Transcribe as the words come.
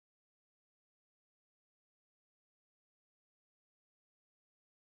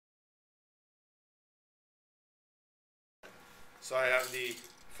So I have the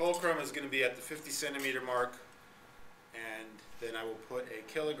fulcrum is going to be at the 50 centimeter mark, and then I will put a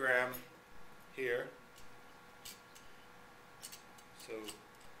kilogram here. So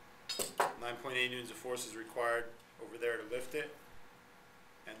 9.8 newtons of force is required over there to lift it,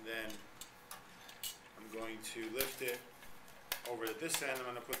 and then I'm going to lift it over at this end. I'm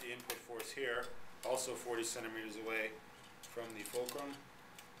going to put the input force here, also 40 centimeters away from the fulcrum.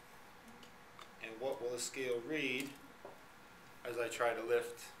 And what will the scale read as I try to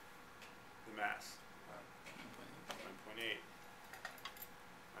lift the mass? 9.8.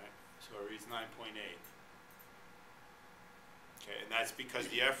 Right, so it reads 9.8. Okay, and that's because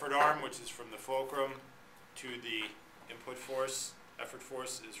the effort arm, which is from the fulcrum to the input force, effort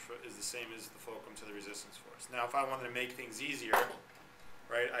force is the same as the fulcrum to the resistance force. Now, if I wanted to make things easier,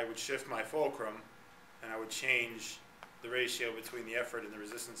 right, I would shift my fulcrum and I would change the ratio between the effort and the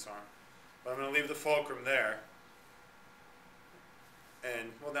resistance arm. But I'm going to leave the fulcrum there.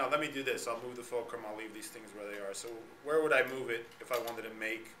 And, well, now let me do this. I'll move the fulcrum. I'll leave these things where they are. So where would I move it if I wanted to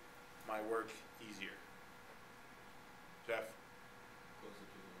make my work easier? Jeff?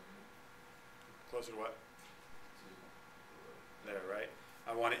 Closer to what? There, right?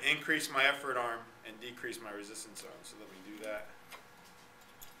 I want to increase my effort arm and decrease my resistance arm. So let me do that.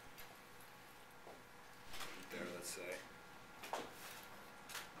 There, let's say.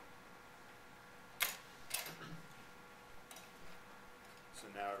 So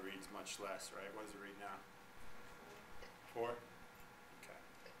now it reads much less, right? What does it read now? 4? Okay.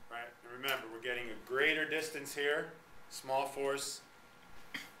 Right? And remember, we're getting a greater distance here. Small force,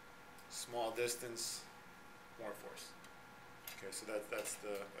 small distance, more force. Okay, so that's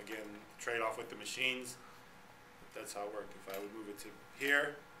the, again, trade-off with the machines. That's how it worked. If I would move it to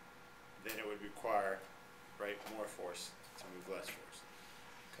here, then it would require, right, more force to move less force.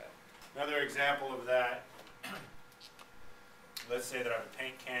 Okay. Another example of that, let's say that I have a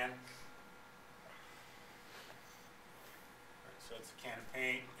paint can. Right, so it's a can of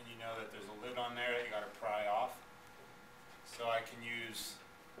paint, and you know that there's a lid on there that you got to pry off. So I can use,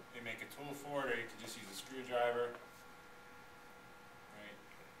 they make a tool for it, or you can just use a screwdriver. Right,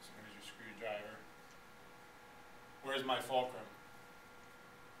 so here's your screwdriver. Where's my fulcrum?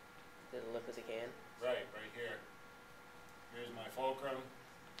 To the left of the can? Right here. Here's my fulcrum.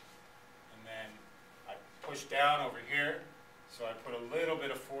 And then I push down over here. So I put a little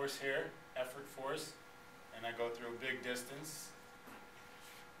bit of force here, effort force, and I go through a big distance.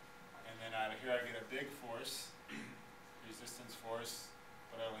 And then out of here I get a big force, resistance force,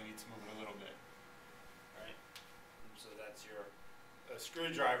 but I only need to move it a little bit. Right? And so that's your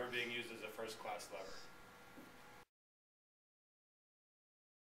screwdriver being used as a first-class lever.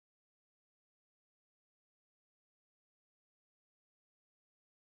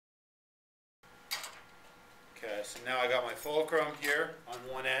 Okay, so now I got my fulcrum here on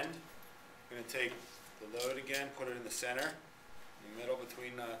one end. I'm going to take the load again, put it in the center, in the middle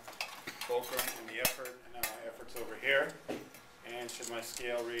between the fulcrum and the effort. And now my effort's over here. And should my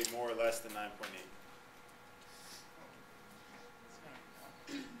scale read more or less than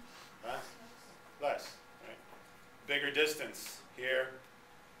 9.8? Huh? Less, right? Bigger distance here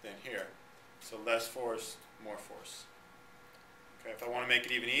than here. So less force, more force. Okay, if I want to make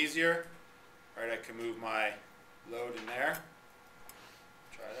it even easier, all right, I can move my load in there.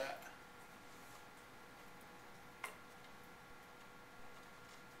 Try that.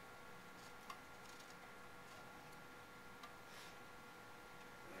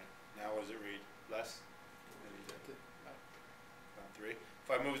 Right. Now what does it read? Less? About 3.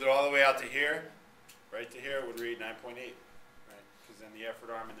 If I moved it all the way out to here, right to here, it would read 9.8. Right? Because then the effort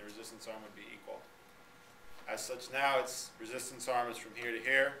arm and the resistance arm would be equal. As such, now its resistance arm is from here to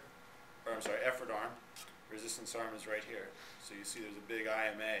here. Or I'm sorry, effort arm. Resistance arm is right here. So you see there's a big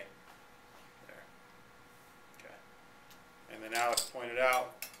IMA there. Okay. And then now it's pointed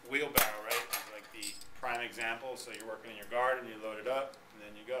out, wheelbarrow, right, is like the prime example. So you're working in your garden, you load it up, and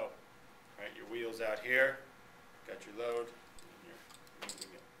then you go. Right, your wheel's out here, got your load, and you're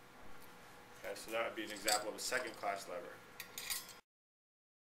moving it. Okay, so that would be an example of a second-class lever.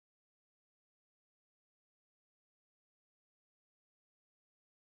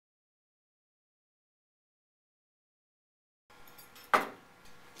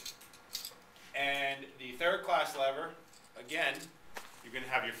 And the third class lever, again, you're going to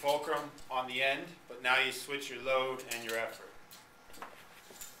have your fulcrum on the end, but now you switch your load and your effort.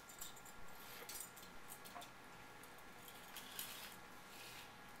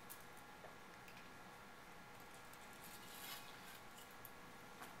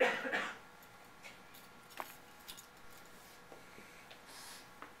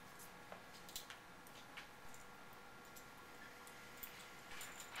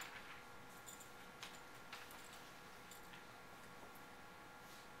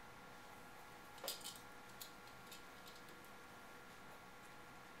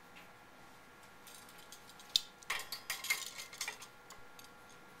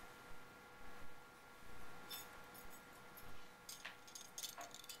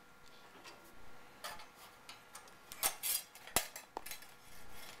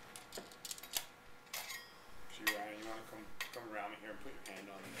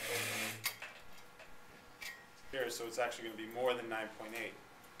 so it's actually going to be more than 9.8.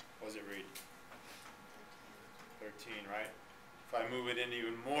 What does it read? 13, right? If I move it in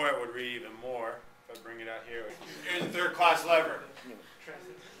even more, it would read even more. If I bring it out here, here's the third class lever.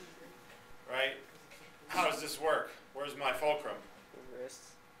 Right? How does this work? Where's my fulcrum? Wrist.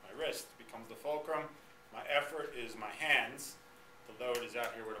 My wrist becomes the fulcrum. My effort is my hands. The load is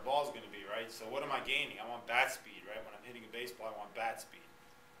out here where the ball is going to be, right? So what am I gaining? I want bat speed, right? When I'm hitting a baseball, I want bat speed.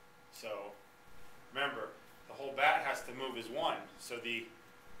 So remember, the whole bat has to move as one. So the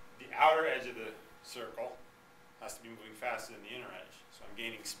outer edge of the circle has to be moving faster than the inner edge. So I'm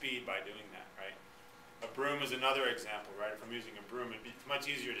gaining speed by doing that, right? A broom is another example, right? If I'm using a broom, it'd be much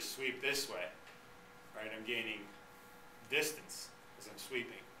easier to sweep this way, right? I'm gaining distance as I'm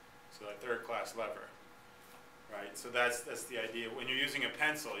sweeping. So that third class lever, right? So that's the idea. When you're using a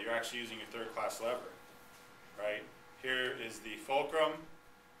pencil, you're actually using a third class lever, right? Here is the fulcrum,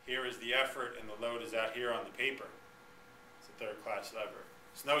 here is the effort, and the load is out here on the paper. It's a third class lever.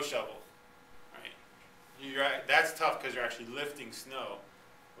 Snow shovel, right? That's tough because you're actually lifting snow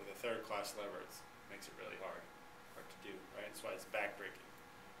with a third class lever. It makes it really hard to do, right? That's why it's backbreaking,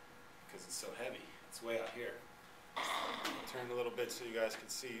 because it's so heavy. It's way out here. I'll turn a little bit so you guys can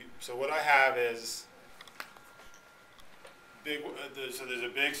see. So what I have is so there's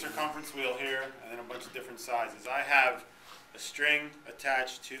a big circumference wheel here, and then a bunch of different sizes. I have a string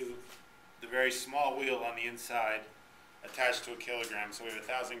attached to the very small wheel on the inside, attached to a kilogram, so we have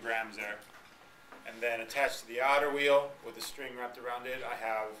 1,000 grams there. And then attached to the outer wheel with the string wrapped around it, I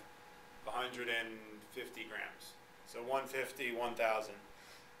have 150 grams. So 150, 1,000.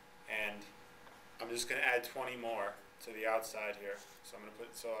 And I'm just going to add 20 more to the outside here. So I'm going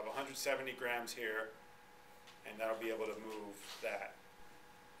to so I have 170 grams here, and that'll be able to move that.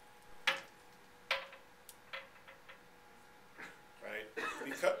 Right?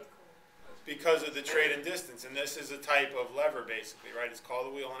 Because of the trade in distance. And this is a type of lever, basically, right? It's called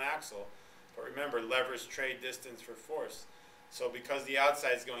a wheel and axle. But remember, levers trade distance for force. So because the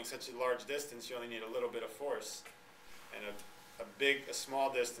outside is going such a large distance, you only need a little bit of force. And a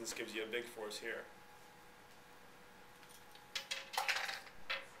small distance gives you a big force here.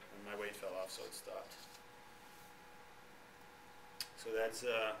 And my weight fell off, so it stopped. So that's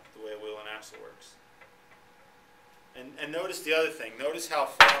the way a wheel and axle works. And notice the other thing. Notice how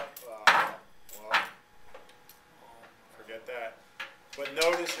far, well, forget that. But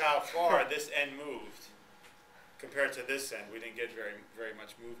notice how far this end moved compared to this end. We didn't get very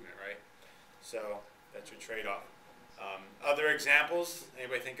much movement, right? So that's your trade-off. Other examples?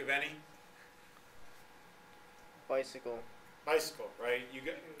 Anybody think of any? Bicycle. Bicycle, right?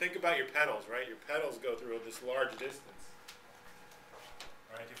 Think about your pedals, right? Your pedals go through this large distance.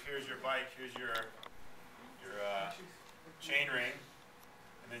 Right? If here's your bike, here's your chain ring,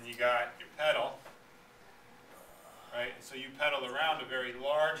 and then you got your pedal. Right? So you pedal around a very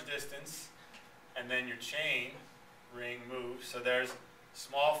large distance, and then your chain ring moves. So there's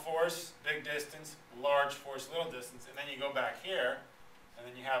small force, big distance, large force, little distance, and then you go back here, and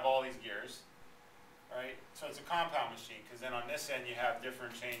then you have all these gears. Right? So it's a compound machine, because then on this end you have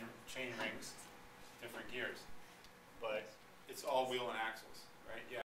different chain rings, different gears. But it's all wheel and axles, right? Yeah.